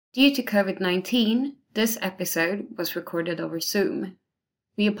Due to Covid-19, this episode was recorded over Zoom.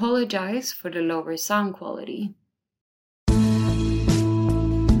 We apologize for the lower sound quality.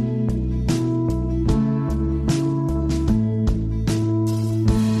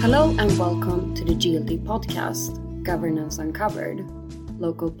 Hello and welcome to the GLD podcast, Governance Uncovered,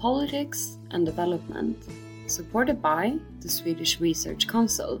 Local Politics and Development, supported by the Swedish Research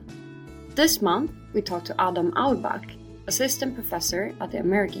Council. This month, we talked to Adam Auerbach, Assistant Professor at the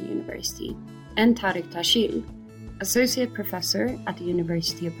American University, and Tariq Thachil, Associate Professor at the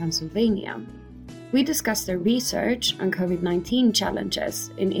University of Pennsylvania. We discussed their research on COVID-19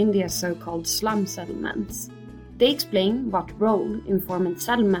 challenges in India's so-called slum settlements. They explain what role informed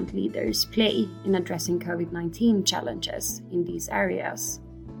settlement leaders play in addressing COVID-19 challenges in these areas.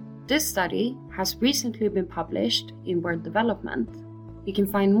 This study has recently been published in World Development. You can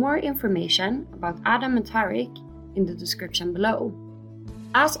find more information about Adam and Tariq in the description below.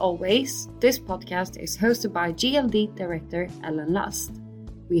 As always, this podcast is hosted by GLD Director Ellen Lust.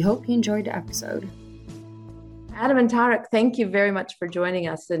 We hope you enjoyed the episode. Adam and Tariq, thank you very much for joining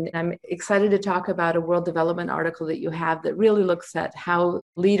us. And I'm excited to talk about a World Development article that you have that really looks at how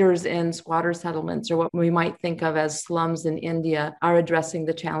leaders in squatter settlements, or what we might think of as slums in India, are addressing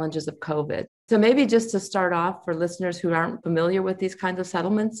the challenges of COVID. So maybe just to start off, for listeners who aren't familiar with these kinds of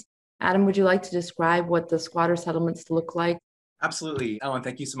settlements, Adam, would you like to describe what the squatter settlements look like? Absolutely. Ellen,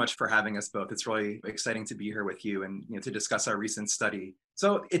 thank you so much for having us both. It's really exciting to be here with you and to discuss our recent study.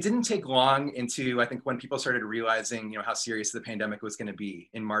 So it didn't take long into, I think, when people started realizing, how serious the pandemic was going to be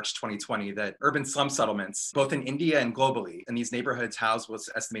in March 2020, that urban slum settlements, both in India and globally, and these neighborhoods housed what's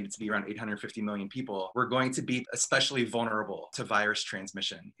estimated to be around 850 million people, were going to be especially vulnerable to virus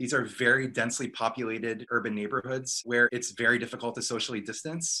transmission. These are very densely populated urban neighborhoods where it's very difficult to socially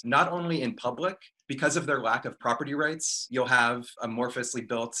distance, not only in public. Because of their lack of property rights, you'll have amorphously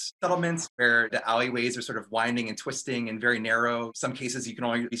built settlements where the alleyways are sort of winding and twisting and very narrow. Some cases you can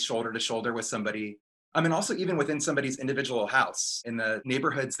only be shoulder to shoulder with somebody. And also even within somebody's individual house. In the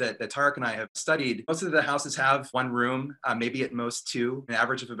neighborhoods that Tariq and I have studied, most of the houses have one room, maybe at most two, an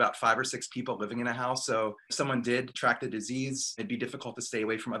average of about 5 or 6 people living in a house. So if someone did contract a disease, it'd be difficult to stay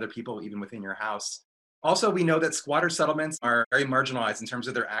away from other people even within your house. Also, we know that squatter settlements are very marginalized in terms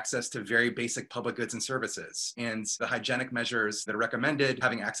of their access to very basic public goods and services. And the hygienic measures that are recommended,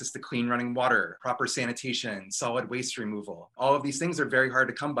 having access to clean running water, proper sanitation, solid waste removal, all of these things are very hard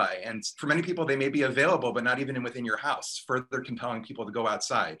to come by. And for many people, they may be available, but not even within your house, further compelling people to go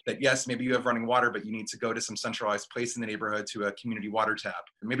outside. That yes, maybe you have running water, but you need to go to some centralized place in the neighborhood to a community water tap.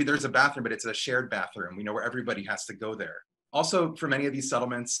 Or maybe there's a bathroom, but it's a shared bathroom. We know where everybody has to go there. Also, for many of these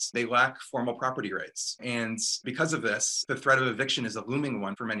settlements, they lack formal property rights. And because of this, the threat of eviction is a looming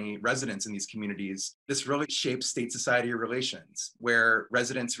one for many residents in these communities. This really shapes state-society relations, where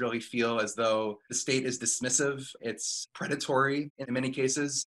residents really feel as though the state is dismissive, it's predatory in many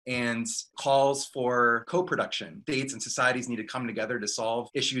cases, and calls for co-production. States and societies need to come together to solve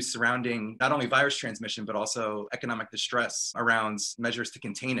issues surrounding not only virus transmission, but also economic distress around measures to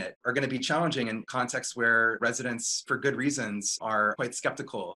contain it, are going to be challenging in contexts where residents, for good reasons, are quite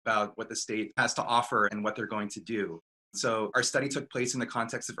skeptical about what the state has to offer and what they're going to do. So our study took place in the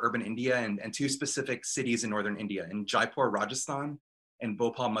context of urban India and 2 specific cities in northern India, in Jaipur, Rajasthan, and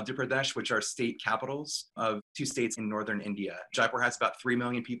Bhopal, Madhya Pradesh, which are state capitals of 2 states in northern India. Jaipur has about 3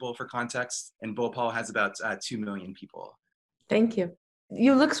 million people for context, and Bhopal has about 2 million people. Thank you.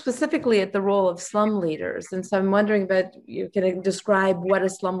 You look specifically at the role of slum leaders. And so I'm wondering if you can describe what a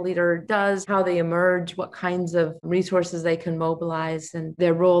slum leader does, how they emerge, what kinds of resources they can mobilize, and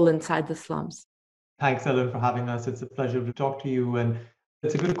their role inside the slums. Thanks, Ellen, for having us. It's a pleasure to talk to you. And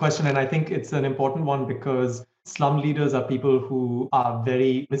it's a good question. And I think it's an important one because slum leaders are people who are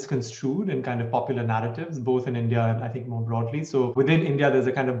very misconstrued in kind of popular narratives, both in India and I think more broadly. So within India, there's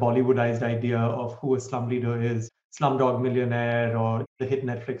a kind of Bollywoodized idea of who a slum leader is. Slumdog Millionaire, or the hit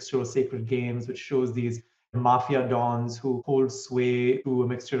Netflix show Sacred Games, which shows these mafia dons who hold sway through a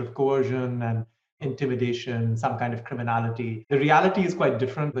mixture of coercion and intimidation, some kind of criminality. The reality is quite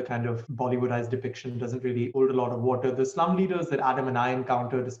different. The kind of Bollywoodized depiction doesn't really hold a lot of water. The slum leaders that Adam and I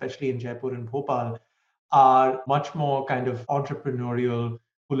encountered, especially in Jaipur and Bhopal, are much more kind of entrepreneurial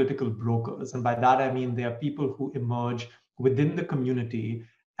political brokers. And by that, I mean they are people who emerge within the community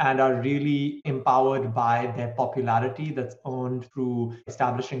and are really empowered by their popularity that's earned through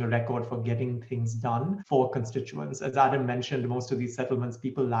establishing a record for getting things done for constituents. As Adam mentioned, most of these settlements,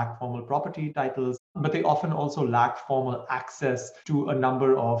 people lack formal property titles, but they often also lack formal access to a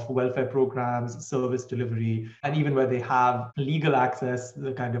number of welfare programs, service delivery, and even where they have legal access,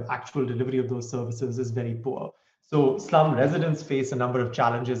 the kind of actual delivery of those services is very poor. So slum residents face a number of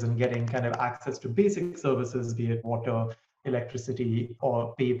challenges in getting kind of access to basic services, be it water, electricity,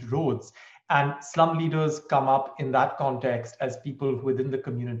 or paved roads. And slum leaders come up in that context as people within the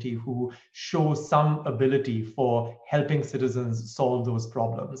community who show some ability for helping citizens solve those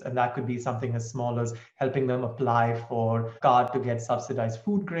problems. And that could be something as small as helping them apply for a card to get subsidized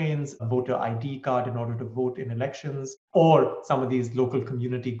food grains, a voter ID card in order to vote in elections, or some of these local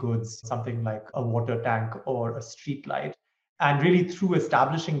community goods, something like a water tank or a street light. And really through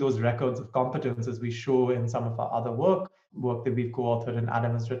establishing those records of competence, as we show in some of our other work that we've co-authored and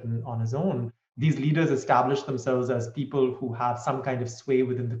Adam has written on his own, these leaders establish themselves as people who have some kind of sway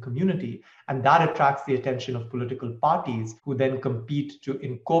within the community. And that attracts the attention of political parties who then compete to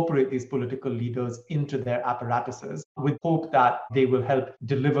incorporate these political leaders into their apparatuses with hope that they will help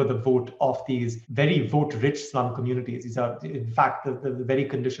deliver the vote of these very vote-rich slum communities. These are, in fact, the very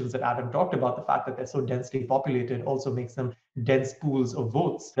conditions that Adam talked about, the fact that they're so densely populated also makes them dense pools of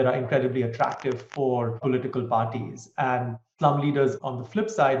votes that are incredibly attractive for political parties. And slum leaders, on the flip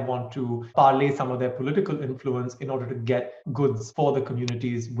side, want to parlay some of their political influence in order to get goods for the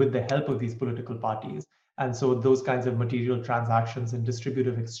communities with the help of these political parties. And so those kinds of material transactions and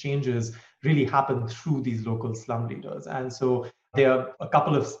distributive exchanges really happen through these local slum leaders. And so there are a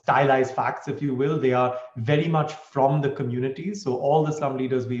couple of stylized facts, if you will. They are very much from the communities. So all the slum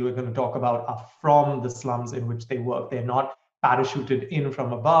leaders we were going to talk about are from the slums in which they work. They're not parachuted in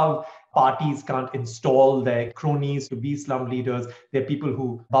from above. Parties can't install their cronies to be slum leaders. They're people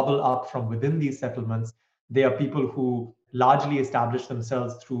who bubble up from within these settlements. They are people who largely establish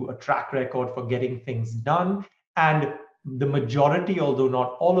themselves through a track record for getting things done. And the majority, although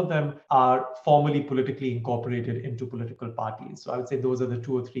not all of them, are formally politically incorporated into political parties. So I would say those are the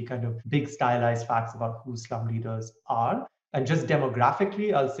two or three kind of big stylized facts about who slum leaders are. And just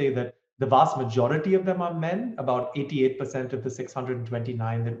demographically, I'll say that the vast majority of them are men. About 88% of the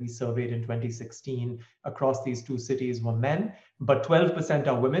 629 that we surveyed in 2016 across these two cities were men, but 12%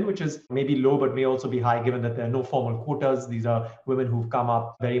 are women, which is maybe low, but may also be high given that there are no formal quotas. These are women who've come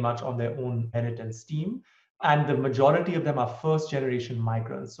up very much on their own merit and steam. And the majority of them are first generation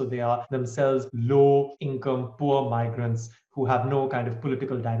migrants. So they are themselves low income, poor migrants who have no kind of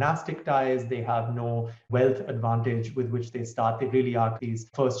political dynastic ties. They have no wealth advantage with which they start. They really are these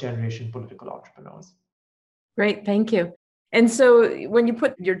first generation political entrepreneurs. Great, thank you. And so when you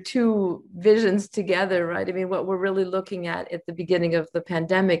put your two visions together, right, I mean, what we're really looking at the beginning of the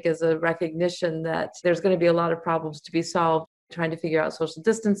pandemic is a recognition that there's going to be a lot of problems to be solved, trying to figure out social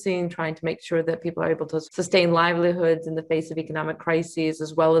distancing, trying to make sure that people are able to sustain livelihoods in the face of economic crises,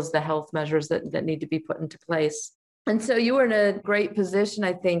 as well as the health measures that need to be put into place. And so you were in a great position,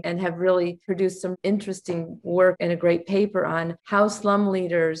 I think, and have really produced some interesting work and a great paper on how slum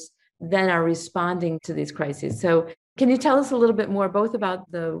leaders then are responding to these crises. So can you tell us a little bit more both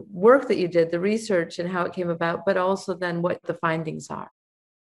about the work that you did, the research and how it came about, but also then what the findings are?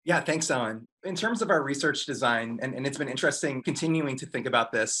 Yeah, thanks, Ellen. In terms of our research design, and it's been interesting continuing to think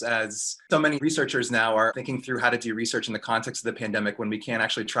about this as so many researchers now are thinking through how to do research in the context of the pandemic when we can't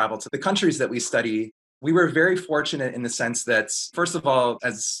actually travel to the countries that we study. We were very fortunate in the sense that, first of all,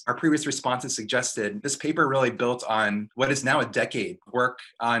 as our previous responses suggested, this paper really built on what is now a decade of work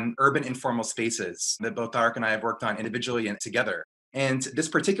on urban informal spaces that both Tariq and I have worked on individually and together. And this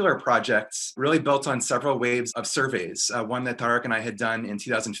particular project really built on several waves of surveys. One that Tariq and I had done in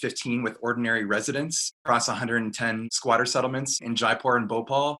 2015 with ordinary residents across 110 squatter settlements in Jaipur and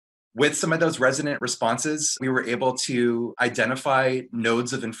Bhopal. With some of those resident responses, we were able to identify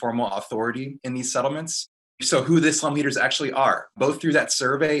nodes of informal authority in these settlements. So who the slum leaders actually are, both through that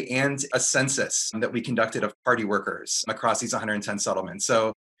survey and a census that we conducted of party workers across these 110 settlements.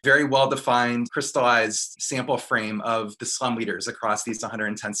 So very well-defined, crystallized sample frame of the slum leaders across these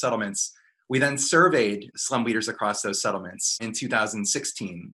 110 settlements. We then surveyed slum leaders across those settlements in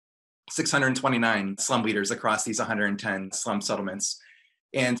 2016, 629 slum leaders across these 110 slum settlements.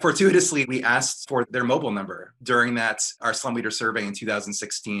 And fortuitously, we asked for their mobile number during our slum leader survey in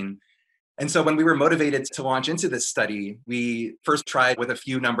 2016. And so when we were motivated to launch into this study, we first tried with a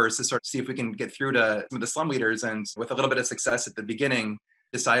few numbers to sort of see if we can get through to some of the slum leaders. And with a little bit of success at the beginning,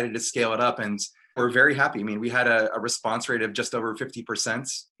 decided to scale it up. And we're very happy. I mean, we had a response rate of just over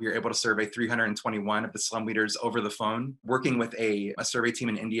 50%. We were able to survey 321 of the slum leaders over the phone, working with a survey team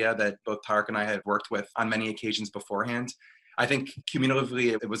in India that both Tariq and I had worked with on many occasions beforehand. I think cumulatively,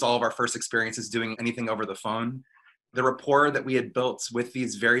 it was all of our first experiences doing anything over the phone. The rapport that we had built with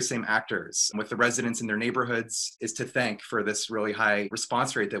these very same actors, with the residents in their neighborhoods, is to thank for this really high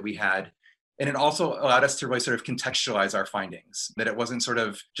response rate that we had. And it also allowed us to really sort of contextualize our findings, that it wasn't sort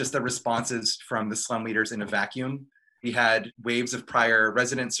of just the responses from the slum leaders in a vacuum. We had waves of prior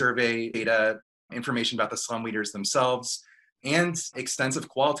resident survey data, information about the slum leaders themselves, and extensive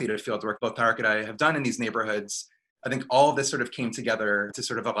qualitative fieldwork both Tariq and I have done in these neighborhoods. I think all of this sort of came together to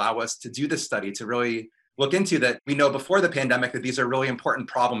sort of allow us to do this study, to really look into that. We know before the pandemic that these are really important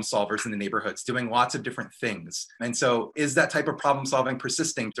problem solvers in the neighborhoods, doing lots of different things. And so is that type of problem solving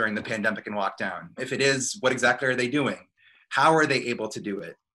persisting during the pandemic and lockdown? If it is, what exactly are they doing? How are they able to do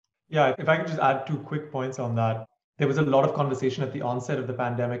it? Yeah, if I could just add 2 quick points on that. There was a lot of conversation at the onset of the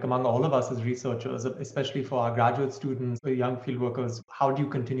pandemic among all of us as researchers, especially for our graduate students or young field workers. How do you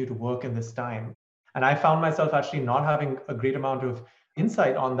continue to work in this time? And I found myself actually not having a great amount of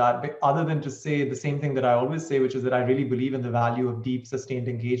insight on that, but other than to say the same thing that I always say, which is that I really believe in the value of deep, sustained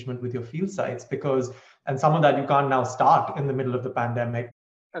engagement with your field sites, and some of that you can't now start in the middle of the pandemic.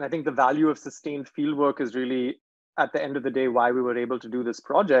 And I think the value of sustained fieldwork is really, at the end of the day, why we were able to do this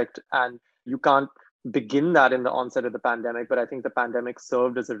project. And you can't begin that in the onset of the pandemic, but I think the pandemic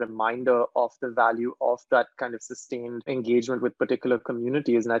served as a reminder of the value of that kind of sustained engagement with particular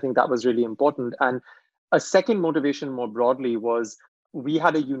communities. And I think that was really important. And a second motivation more broadly was we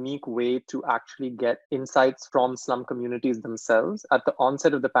had a unique way to actually get insights from slum communities themselves. At the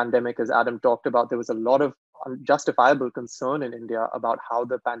onset of the pandemic, as Adam talked about, there was a lot of unjustifiable concern in India about how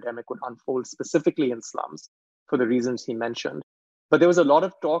the pandemic would unfold, specifically in slums, for the reasons he mentioned. But there was a lot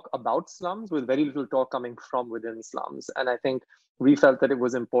of talk about slums with very little talk coming from within slums. And I think we felt that it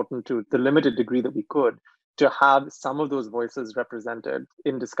was important, to the limited degree that we could, to have some of those voices represented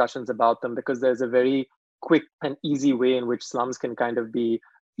in discussions about them, because there's a very quick and easy way in which slums can kind of be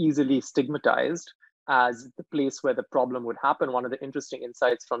easily stigmatized as the place where the problem would happen. One of the interesting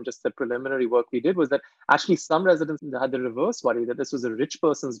insights from just the preliminary work we did was that actually slum residents had the reverse worry, that this was a rich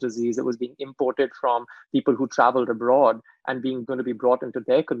person's disease. It was being imported from people who traveled abroad and going to be brought into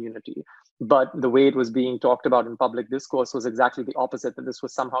their community. But the way it was being talked about in public discourse was exactly the opposite, that this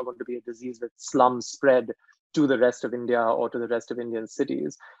was somehow going to be a disease that slums spread to the rest of India or to the rest of Indian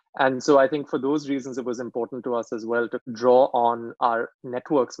cities. And so I think for those reasons, it was important to us as well to draw on our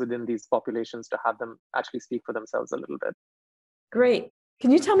networks within these populations to have them actually speak for themselves a little bit. Great.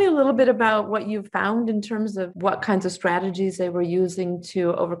 Can you tell me a little bit about what you found in terms of what kinds of strategies they were using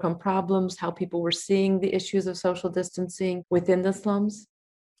to overcome problems, how people were seeing the issues of social distancing within the slums?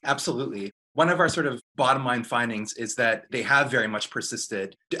 Absolutely. One of our sort of bottom line findings is that they have very much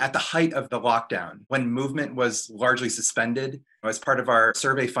persisted at the height of the lockdown, when movement was largely suspended. As part of our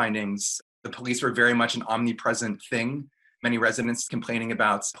survey findings, the police were very much an omnipresent thing. Many residents complaining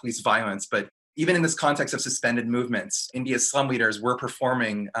about police violence, but even in this context of suspended movements, India's slum leaders were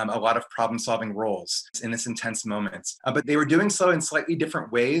performing a lot of problem-solving roles in this intense moment. But they were doing so in slightly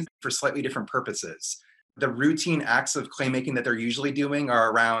different ways for slightly different purposes. The routine acts of claim-making that they're usually doing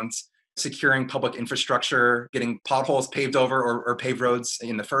are around securing public infrastructure, getting potholes paved over or paved roads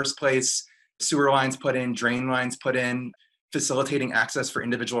in the first place, sewer lines put in, drain lines put in, facilitating access for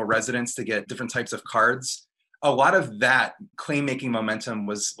individual residents to get different types of cards. A lot of that claim-making momentum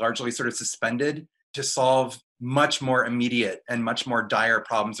was largely sort of suspended to solve much more immediate and much more dire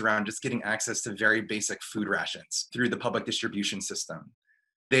problems around just getting access to very basic food rations through the public distribution system.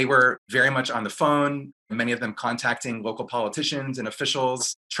 They were very much on the phone, many of them contacting local politicians and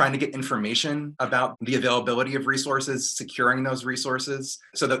officials, trying to get information about the availability of resources, securing those resources.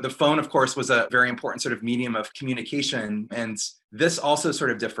 So that the phone, of course, was a very important sort of medium of communication. And this also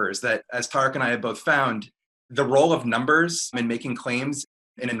sort of differs, that as Tariq and I have both found, the role of numbers in making claims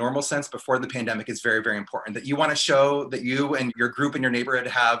in a normal sense before the pandemic is very, very important. That you want to show that you and your group in your neighborhood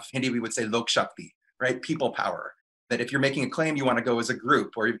have, Hindi, we would say Lok Shakti, right? People power. That if you're making a claim, you want to go as a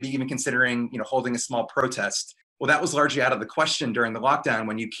group, or even considering, holding a small protest. Well, that was largely out of the question during the lockdown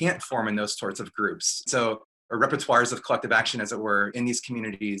when you can't form in those sorts of groups. So repertoires of collective action, as it were, in these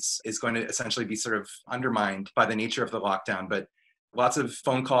communities is going to essentially be sort of undermined by the nature of the lockdown. But lots of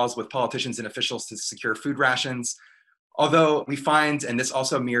phone calls with politicians and officials to secure food rations. Although we find, and this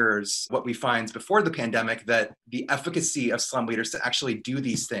also mirrors what we find before the pandemic, that the efficacy of slum leaders to actually do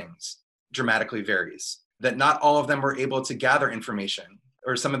these things dramatically varies. That not all of them were able to gather information,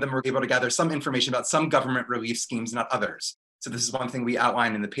 or some of them were able to gather some information about some government relief schemes, not others. So this is one thing we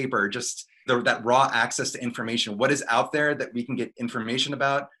outline in the paper, just that raw access to information. What is out there that we can get information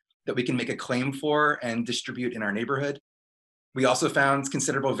about, that we can make a claim for and distribute in our neighborhood? We also found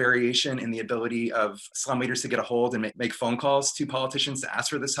considerable variation in the ability of slum leaders to get a hold and make phone calls to politicians to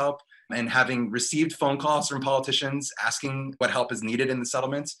ask for this help. And having received phone calls from politicians asking what help is needed in the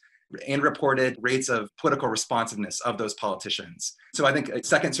settlements, and reported rates of political responsiveness of those politicians. So I think a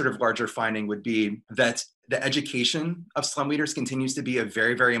second sort of larger finding would be that the education of slum leaders continues to be a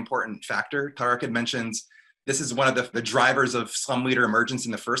very, very important factor. Tariq had mentioned this is one of the drivers of slum leader emergence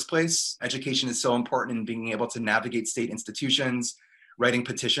in the first place. Education is so important in being able to navigate state institutions, writing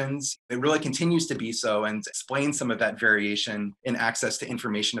petitions. It really continues to be so, and explains some of that variation in access to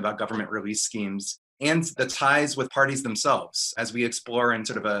information about government relief schemes and the ties with parties themselves. As we explore in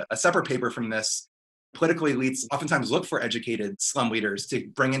sort of a separate paper from this, political elites oftentimes look for educated slum leaders to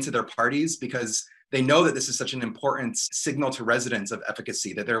bring into their parties because they know that this is such an important signal to residents of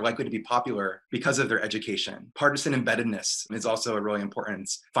efficacy, that they're likely to be popular because of their education. Partisan embeddedness is also a really important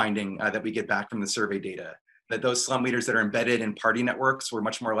finding that we get back from the survey data, that those slum leaders that are embedded in party networks were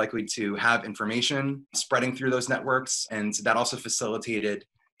much more likely to have information spreading through those networks, and that also facilitated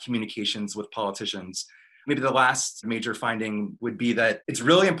communications with politicians. Maybe the last major finding would be that it's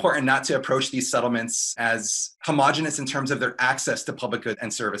really important not to approach these settlements as homogenous in terms of their access to public goods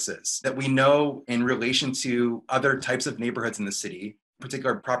and services. That we know in relation to other types of neighborhoods in the city, in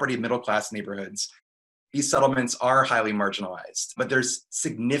particular property of middle-class neighborhoods, these settlements are highly marginalized, but there's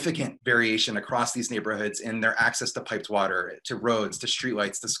significant variation across these neighborhoods in their access to piped water, to roads, to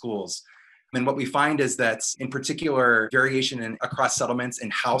streetlights, to schools. And what we find is that, in particular, variation across settlements in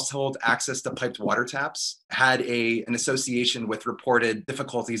household access to piped water taps had an association with reported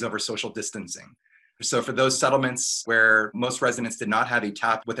difficulties over social distancing. So for those settlements where most residents did not have a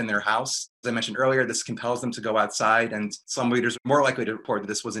tap within their house, as I mentioned earlier, this compels them to go outside, and slum leaders are more likely to report that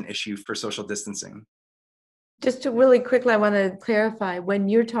this was an issue for social distancing. Just to really quickly, I want to clarify, when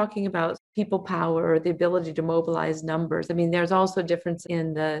you're talking about people power or the ability to mobilize numbers, I mean, there's also a difference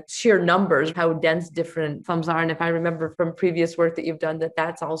in the sheer numbers, how dense different slums are. And if I remember from previous work that you've done,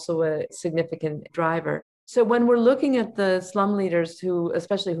 that's also a significant driver. So when we're looking at the slum leaders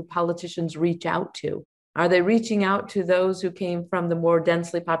especially who politicians reach out to, are they reaching out to those who came from the more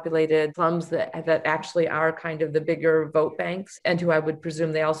densely populated slums that actually are kind of the bigger vote banks, and who I would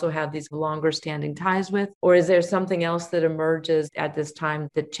presume they also have these longer standing ties with? Or is there something else that emerges at this time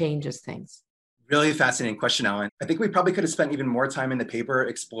that changes things? Really fascinating question, Ellen. I think we probably could have spent even more time in the paper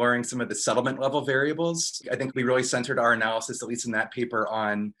exploring some of the settlement level variables. I think we really centered our analysis, at least in that paper,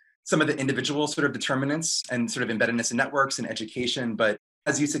 on some of the individual sort of determinants and sort of embeddedness in networks and education. But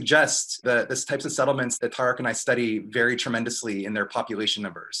as you suggest, the types of settlements that Tariq and I study vary tremendously in their population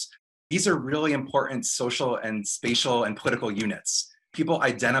numbers. These are really important social and spatial and political units. People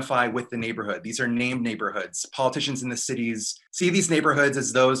identify with the neighborhood. These are named neighborhoods. Politicians in the cities see these neighborhoods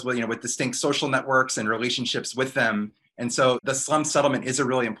as those with distinct social networks and relationships with them. And so the slum settlement is a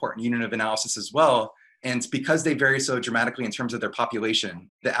really important unit of analysis as well. And because they vary so dramatically in terms of their population,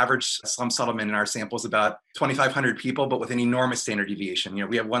 the average slum settlement in our sample is about 2,500 people, but with an enormous standard deviation.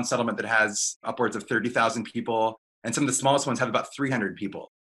 We have one settlement that has upwards of 30,000 people, and some of the smallest ones have about 300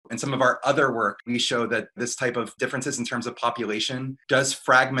 people. In some of our other work, we show that this type of differences in terms of population does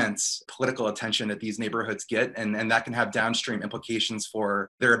fragment political attention that these neighborhoods get, and that can have downstream implications for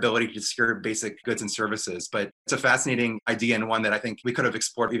their ability to secure basic goods and services. But it's a fascinating idea, and one that I think we could have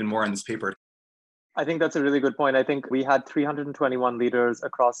explored even more in this paper. I think that's a really good point. I think we had 321 leaders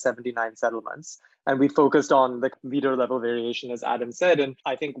across 79 settlements, and we focused on the leader level variation, as Adam said. And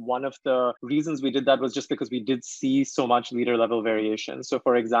I think one of the reasons we did that was just because we did see so much leader level variation. So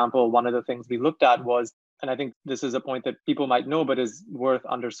for example, one of the things we looked at was, and I think this is a point that people might know, but is worth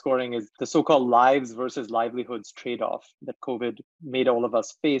underscoring, is the so-called lives versus livelihoods trade-off that COVID made all of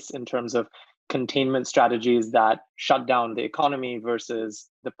us face in terms of containment strategies that shut down the economy versus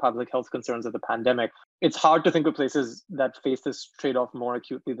the public health concerns of the pandemic. It's hard to think of places that face this trade-off more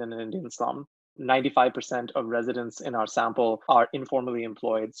acutely than an Indian slum. 95% of residents in our sample are informally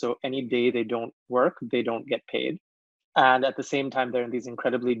employed. So any day they don't work, they don't get paid. And at the same time, they're in these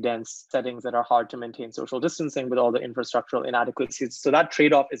incredibly dense settings that are hard to maintain social distancing with all the infrastructural inadequacies. So that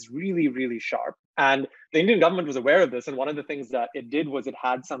trade-off is really, really sharp. And the Indian government was aware of this. And one of the things that it did was it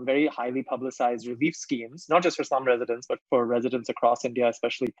had some very highly publicized relief schemes, not just for slum residents, but for residents across India,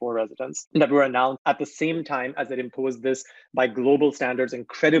 especially poor residents, that were announced at the same time as it imposed this, by global standards,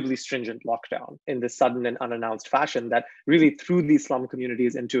 incredibly stringent lockdown in this sudden and unannounced fashion that really threw these slum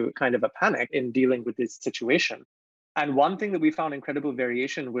communities into kind of a panic in dealing with this situation. And one thing that we found incredible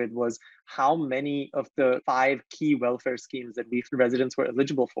variation with was how many of the 5 key welfare schemes that residents were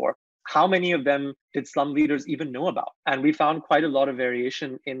eligible for, how many of them did slum leaders even know about? And we found quite a lot of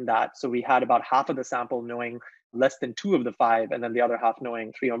variation in that. So we had about half of the sample knowing less than 2 of the 5, and then the other half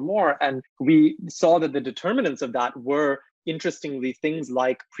knowing 3 or more. And we saw that the determinants of that were, interestingly, things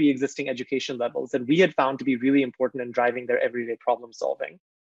like pre-existing education levels that we had found to be really important in driving their everyday problem solving.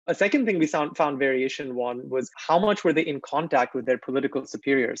 A second thing we found variation on was how much were they in contact with their political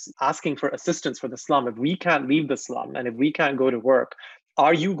superiors, asking for assistance for the slum. If we can't leave the slum and if we can't go to work,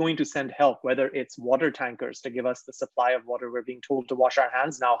 are you going to send help, whether it's water tankers to give us the supply of water? We're being told to wash our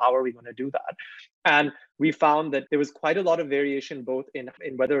hands now. How are we going to do that? And we found that there was quite a lot of variation both in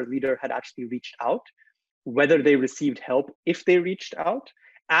whether a leader had actually reached out, whether they received help if they reached out,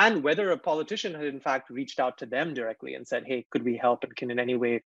 and whether a politician had in fact reached out to them directly and said, hey, could we help and can in any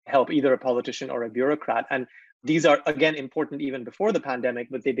way help either a politician or a bureaucrat? And these are, again, important even before the pandemic,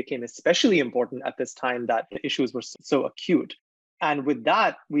 but they became especially important at this time that the issues were so acute. And with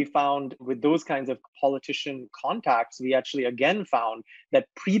that, we found with those kinds of politician contacts, we actually again found that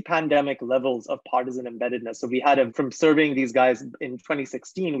pre-pandemic levels of partisan embeddedness. So we had from surveying these guys in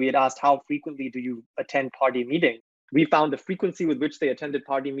 2016, we had asked how frequently do you attend party meetings? We found the frequency with which they attended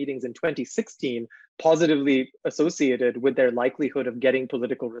party meetings in 2016 positively associated with their likelihood of getting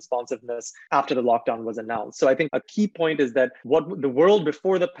political responsiveness after the lockdown was announced. So I think a key point is that what the world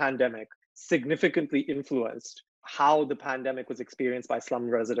before the pandemic significantly influenced how the pandemic was experienced by slum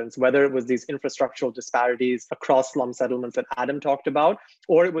residents, whether it was these infrastructural disparities across slum settlements that Adam talked about,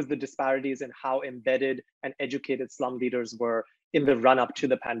 or it was the disparities in how embedded and educated slum leaders were in the run-up to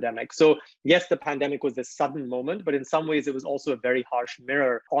the pandemic. So yes, the pandemic was this sudden moment, but in some ways it was also a very harsh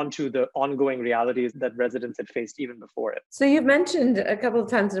mirror onto the ongoing realities that residents had faced even before it. So you've mentioned a couple of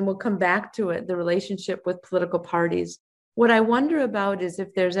times, and we'll come back to it, the relationship with political parties. What I wonder about is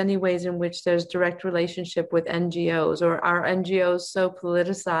if there's any ways in which there's direct relationship with NGOs, or are NGOs so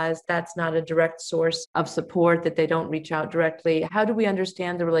politicized that's not a direct source of support, that they don't reach out directly? How do we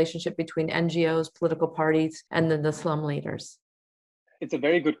understand the relationship between NGOs, political parties, and then the slum leaders? It's a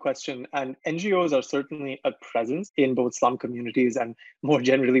very good question. And NGOs are certainly a presence in both slum communities and more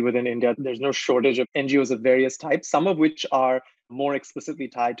generally within India. There's no shortage of NGOs of various types, some of which are more explicitly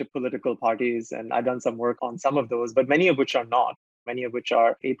tied to political parties. And I've done some work on some of those, but many of which are not, many of which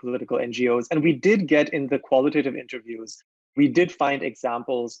are apolitical NGOs. And we did get in the qualitative interviews, we did find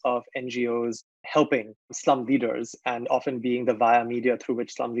examples of NGOs helping slum leaders and often being the via media through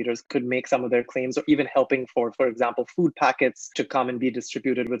which slum leaders could make some of their claims, or even helping for example, food packets to come and be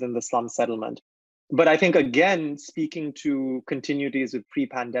distributed within the slum settlement. But I think, again, speaking to continuities with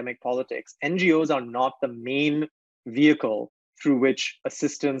pre-pandemic politics, NGOs are not the main vehicle through which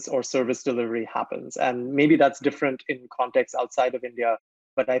assistance or service delivery happens. And maybe that's different in contexts outside of India,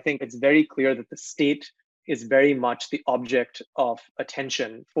 but I think it's very clear that the state is very much the object of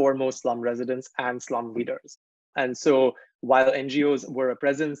attention for most slum residents and slum leaders. And so while NGOs were a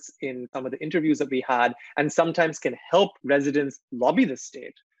presence in some of the interviews that we had, and sometimes can help residents lobby the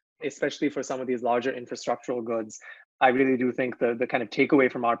state, especially for some of these larger infrastructural goods, I really do think the kind of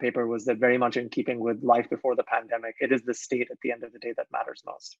takeaway from our paper was that very much in keeping with life before the pandemic, it is the state at the end of the day that matters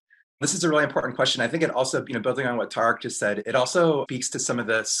most. This is a really important question. I think it also, building on what Tariq just said, it also speaks to some of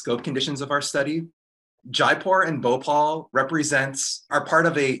the scope conditions of our study. Jaipur and Bhopal are part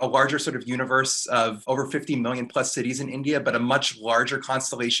of a larger sort of universe of over 50 million plus cities in India, but a much larger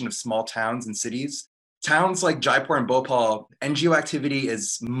constellation of small towns and cities. Towns like Jaipur and Bhopal, NGO activity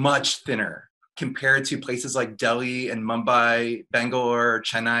is much thinner compared to places like Delhi and Mumbai, Bangalore,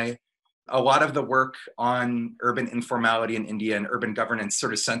 Chennai. A lot of the work on urban informality in India and urban governance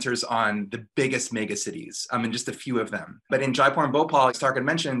sort of centers on the biggest mega cities, and just a few of them. But in Jaipur and Bhopal, as Tariq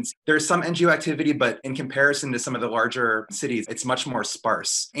mentioned, there's some NGO activity, but in comparison to some of the larger cities, it's much more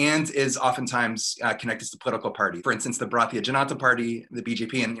sparse and is oftentimes connected to political party. For instance, the Bharatiya Janata Party, the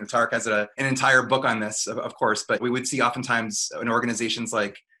BJP, and Tariq has an entire book on this, of course, but we would see oftentimes in organizations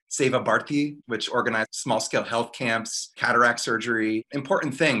like Seva Bharti, which organize small-scale health camps, cataract surgery,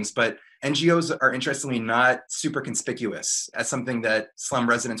 important things, but NGOs are interestingly not super conspicuous as something that slum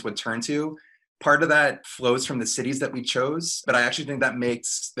residents would turn to. Part of that flows from the cities that we chose, but I actually think that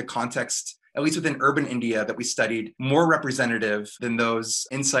makes the context, at least within urban India that we studied, more representative than those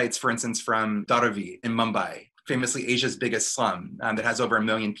insights, for instance, from Dharavi in Mumbai, famously Asia's biggest slum that has over 1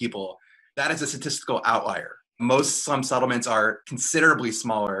 million people. That is a statistical outlier. Most slum settlements are considerably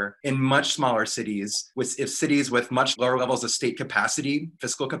smaller in much smaller cities, cities with much lower levels of state capacity,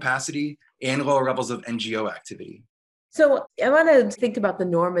 fiscal capacity, and lower levels of NGO activity. So I want to think about the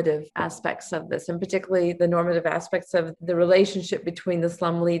normative aspects of this, and particularly the normative aspects of the relationship between the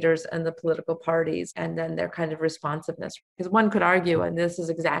slum leaders and the political parties, and then their kind of responsiveness. Because one could argue, and this is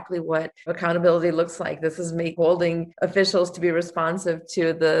exactly what accountability looks like, this is me holding officials to be responsive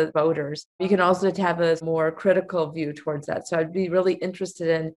to the voters. You can also have a more critical view towards that. So I'd be really interested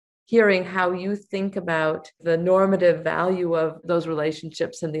in hearing how you think about the normative value of those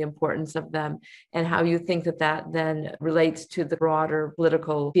relationships and the importance of them, and how you think that that then relates to the broader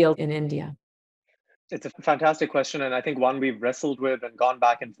political field in India. It's a fantastic question, and I think one we've wrestled with and gone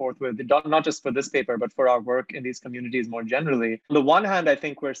back and forth with, not just for this paper, but for our work in these communities more generally. On the one hand, I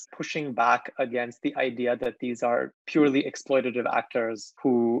think we're pushing back against the idea that these are purely exploitative actors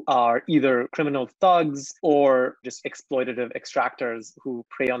who are either criminal thugs or just exploitative extractors who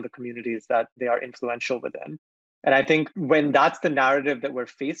prey on the communities that they are influential within. And I think when that's the narrative that we're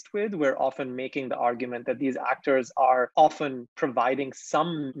faced with, we're often making the argument that these actors are often providing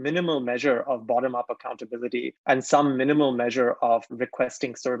some minimal measure of bottom-up accountability and some minimal measure of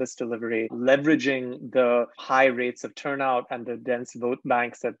requesting service delivery, leveraging the high rates of turnout and the dense vote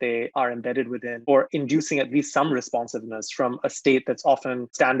banks that they are embedded within, or inducing at least some responsiveness from a state that's often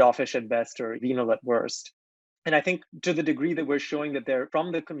standoffish at best or venal at worst. And I think to the degree that we're showing that they're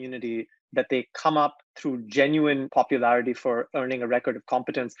from the community, that they come up through genuine popularity for earning a record of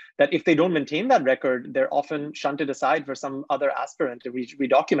competence, that if they don't maintain that record, they're often shunted aside for some other aspirant. We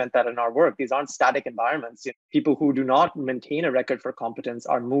document that in our work. These aren't static environments. People who do not maintain a record for competence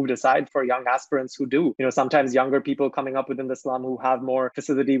are moved aside for young aspirants who do. Sometimes younger people coming up within the slum who have more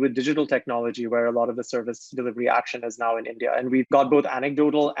facility with digital technology, where a lot of the service delivery action is now in India. And we've got both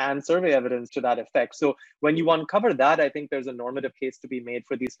anecdotal and survey evidence to that effect. So when you uncover that, I think there's a normative case to be made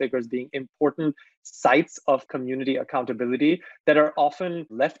for these figures being important sites of community accountability that are often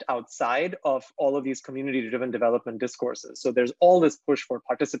left outside of all of these community-driven development discourses. So there's all this push for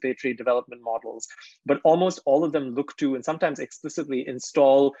participatory development models, but almost all of them look to and sometimes explicitly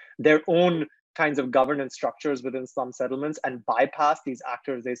install their own kinds of governance structures within slum settlements and bypass these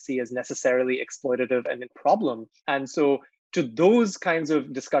actors they see as necessarily exploitative and a problem. And so to those kinds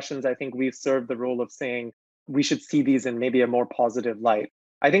of discussions, I think we've served the role of saying we should see these in maybe a more positive light.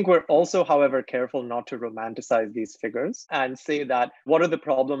 I think we're also, however, careful not to romanticize these figures and say that what are the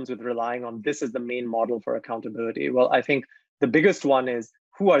problems with relying on this as the main model for accountability? Well, I think the biggest one is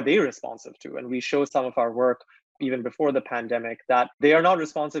who are they responsive to? And we show some of our work even before the pandemic, that they are not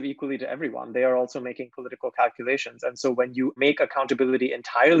responsive equally to everyone. They are also making political calculations. And so when you make accountability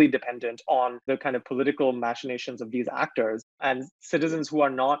entirely dependent on the kind of political machinations of these actors and citizens who are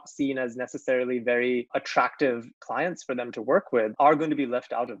not seen as necessarily very attractive clients for them to work with are going to be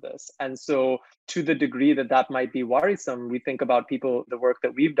left out of this. And so to the degree that that might be worrisome, we think about people, the work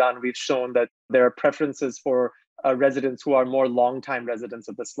that we've done, we've shown that there are preferences for residents who are more long-time residents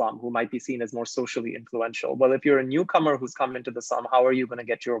of the slum, who might be seen as more socially influential. Well, if you're a newcomer who's come into the slum, how are you going to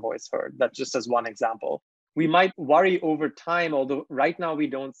get your voice heard? That's just as one example. We might worry over time, although right now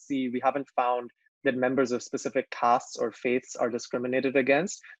we haven't found that members of specific castes or faiths are discriminated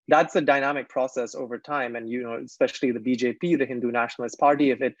against. That's a dynamic process over time. And, especially the BJP, the Hindu Nationalist Party,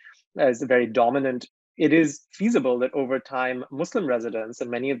 if it is very dominant, it is feasible that over time, Muslim residents, and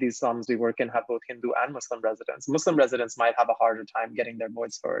many of these slums we work in have both Hindu and Muslim residents might have a harder time getting their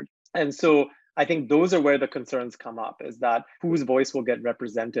voice heard. And so I think those are where the concerns come up, is that whose voice will get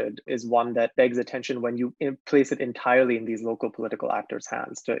represented is one that begs attention when you place it entirely in these local political actors'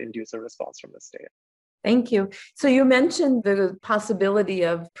 hands to induce a response from the state. Thank you. So you mentioned the possibility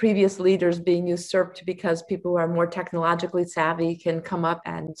of previous leaders being usurped because people who are more technologically savvy can come up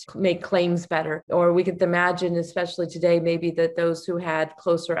and make claims better. Or we could imagine, especially today, maybe that those who had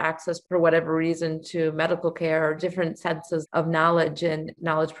closer access for whatever reason to medical care or different senses of knowledge and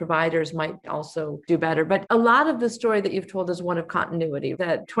knowledge providers might also do better. But a lot of the story that you've told is one of continuity,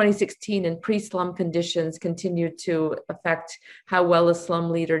 that 2016 and pre-slum conditions continued to affect how well a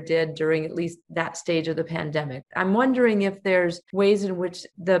slum leader did during at least that stage of the pandemic. I'm wondering if there's ways in which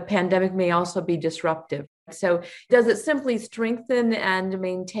the pandemic may also be disruptive. So does it simply strengthen and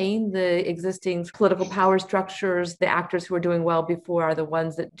maintain the existing political power structures? The actors who are doing well before are the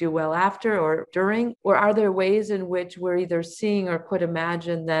ones that do well after or during? Or are there ways in which we're either seeing or could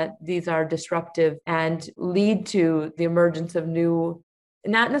imagine that these are disruptive and lead to the emergence of new,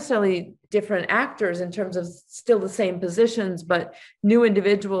 not necessarily different actors in terms of still the same positions, but new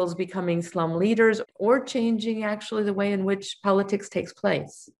individuals becoming slum leaders or changing actually the way in which politics takes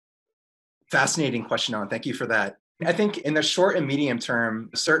place? Fascinating question, Ellen. Thank you for that. I think in the short and medium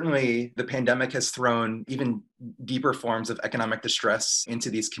term, certainly the pandemic has thrown even deeper forms of economic distress into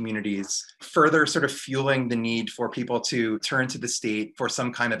these communities, further sort of fueling the need for people to turn to the state for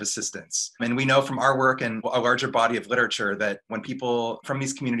some kind of assistance. And we know from our work and a larger body of literature that when people from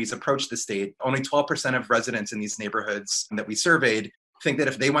these communities approach the state, only 12% of residents in these neighborhoods that we surveyed think that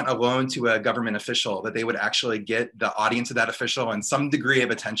if they went alone to a government official, that they would actually get the audience of that official and some degree of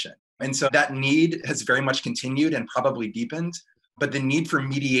attention. And so that need has very much continued and probably deepened. but the need for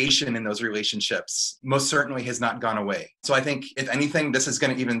mediation in those relationships most certainly has not gone away. So I think, if anything, this is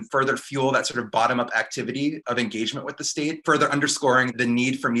going to even further fuel that sort of bottom-up activity of engagement with the state, further underscoring the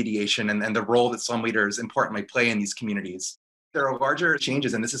need for mediation and the role that slum leaders importantly play in these communities. There are larger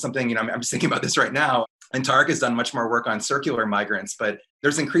changes, and this is something, I'm just thinking about this right now. And Tariq has done much more work on circular migrants, but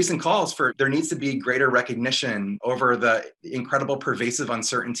there's increasing calls for there needs to be greater recognition over the incredible pervasive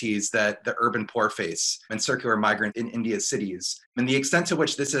uncertainties that the urban poor face and circular migrant in India's cities. And the extent to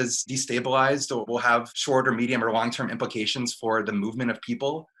which this is destabilized will have short or medium or long-term implications for the movement of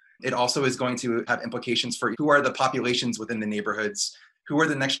people. It also is going to have implications for who are the populations within the neighborhoods, who are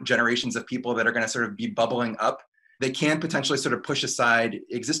the next generations of people that are going to sort of be bubbling up. They can potentially sort of push aside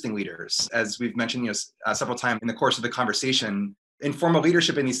existing leaders. As we've mentioned several times in the course of the conversation, informal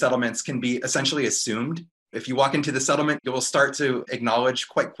leadership in these settlements can be essentially assumed. If you walk into the settlement, you will start to acknowledge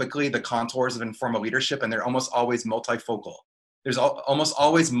quite quickly the contours of informal leadership, and they're almost always multifocal. There's almost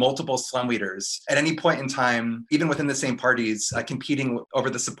always multiple slum leaders at any point in time, even within the same parties, competing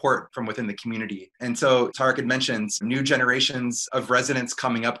over the support from within the community. And so Tariq had mentioned new generations of residents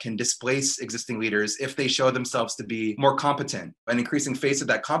coming up can displace existing leaders if they show themselves to be more competent. An increasing face of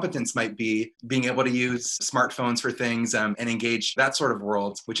that competence might be being able to use smartphones for things and engage that sort of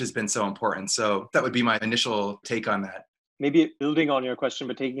world, which has been so important. So that would be my initial take on that. Maybe building on your question,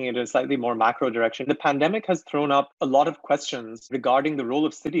 but taking it in a slightly more macro direction, the pandemic has thrown up a lot of questions regarding the role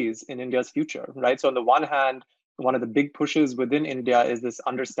of cities in India's future, right? So on the one hand, one of the big pushes within India is this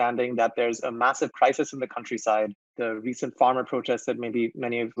understanding that there's a massive crisis in the countryside. The recent farmer protests that maybe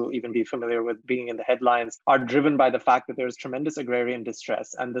many of you will even be familiar with being in the headlines are driven by the fact that there's tremendous agrarian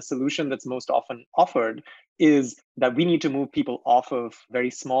distress. And the solution that's most often offered is that we need to move people off of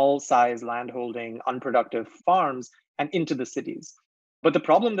very small size landholding, unproductive farms and into the cities. But the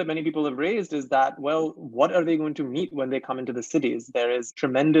problem that many people have raised is that, well, what are they going to meet when they come into the cities? There is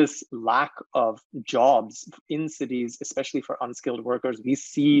tremendous lack of jobs in cities, especially for unskilled workers. We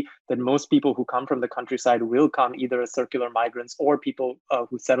see that most people who come from the countryside will come either as circular migrants or people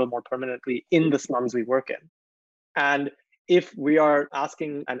who settle more permanently in the slums we work in. And if we are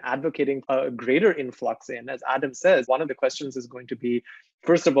asking and advocating a greater influx in, as Adam says, one of the questions is going to be,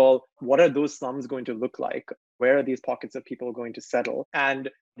 first of all, what are those slums going to look like? Where are these pockets of people going to settle? And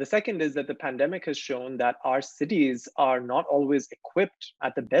the second is that the pandemic has shown that our cities are not always equipped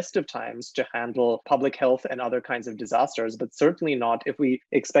at the best of times to handle public health and other kinds of disasters, but certainly not if we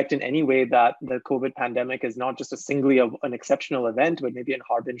expect in any way that the COVID pandemic is not just a singly an exceptional event, but maybe a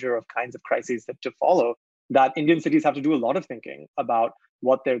harbinger of kinds of crises that to follow. That Indian cities have to do a lot of thinking about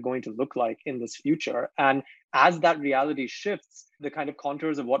what they're going to look like in this future. And as that reality shifts, the kind of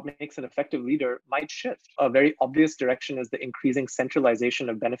contours of what makes an effective leader might shift. A very obvious direction is the increasing centralization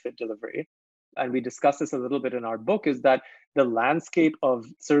of benefit delivery. And we discuss this a little bit in our book, is that the landscape of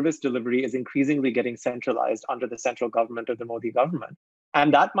service delivery is increasingly getting centralized under the central government of the Modi government.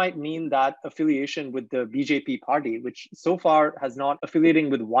 And that might mean that affiliation with the BJP party, which so far has not affiliating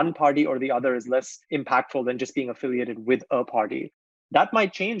with one party or the other, is less impactful than just being affiliated with a party. That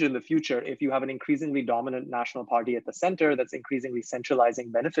might change in the future if you have an increasingly dominant national party at the center that's increasingly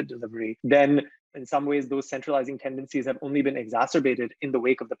centralizing benefit delivery. Then in some ways, those centralizing tendencies have only been exacerbated in the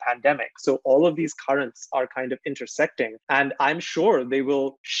wake of the pandemic. So all of these currents are kind of intersecting. And I'm sure they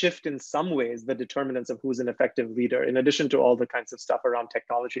will shift in some ways the determinants of who's an effective leader, in addition to all the kinds of stuff around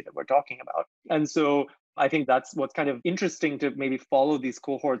technology that we're talking about. And so I think that's what's kind of interesting to maybe follow these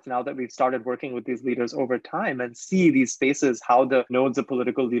cohorts now that we've started working with these leaders over time and see these spaces, how the nodes of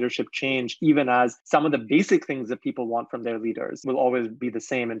political leadership change, even as some of the basic things that people want from their leaders will always be the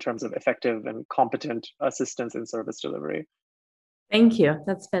same in terms of effective and competent assistance in service delivery. Thank you.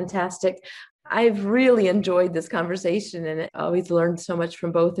 That's fantastic. I've really enjoyed this conversation and always learned so much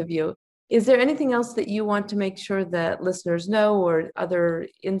from both of you. Is there anything else that you want to make sure that listeners know, or other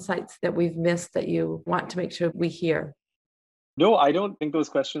insights that we've missed that you want to make sure we hear? No, I don't think those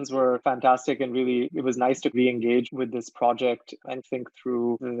questions were fantastic. And really, it was nice to re-engage with this project and think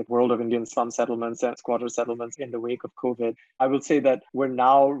through the world of Indian slum settlements and squatter settlements in the wake of COVID. I will say that we're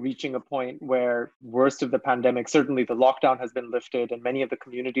now reaching a point where worst of the pandemic, certainly the lockdown has been lifted, and many of the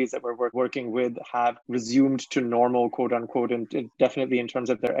communities that we're working with have resumed to normal, quote unquote, and definitely in terms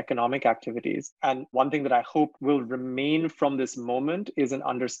of their economic activities. And one thing that I hope will remain from this moment is an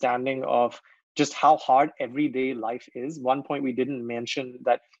understanding of just how hard everyday life is. One point we didn't mention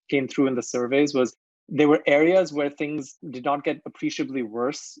that came through in the surveys was there were areas where things did not get appreciably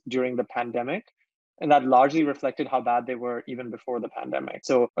worse during the pandemic. And that largely reflected how bad they were even before the pandemic.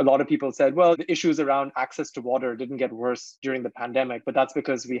 So a lot of people said, well, the issues around access to water didn't get worse during the pandemic, but that's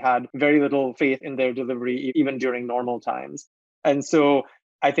because we had very little faith in their delivery, even during normal times. And so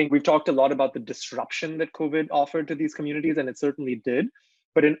I think we've talked a lot about the disruption that COVID offered to these communities, and it certainly did.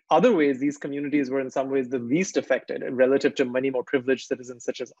 But in other ways, these communities were in some ways the least affected relative to many more privileged citizens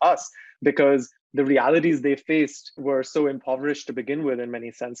such as us, because the realities they faced were so impoverished to begin with in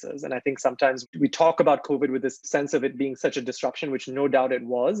many senses. And I think sometimes we talk about COVID with this sense of it being such a disruption, which no doubt it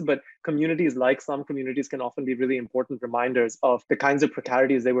was, but communities like slum communities can often be really important reminders of the kinds of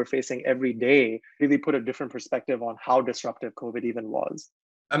precarities they were facing every day, really put a different perspective on how disruptive COVID even was.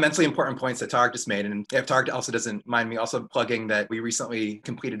 Immensely important points that Tariq just made. And if Tariq also doesn't mind me also plugging that we recently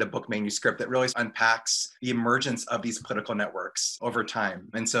completed a book manuscript that really unpacks the emergence of these political networks over time.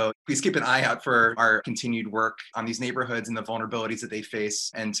 And so please keep an eye out for our continued work on these neighborhoods and the vulnerabilities that they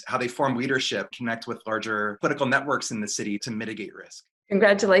face and how they form leadership, connect with larger political networks in the city to mitigate risk.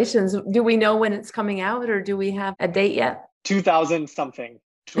 Congratulations. Do we know when it's coming out, or do we have a date yet? 2000 something,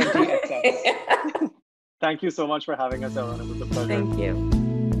 20XX. Thank you so much for having us, Ellen. It was a pleasure. Thank you.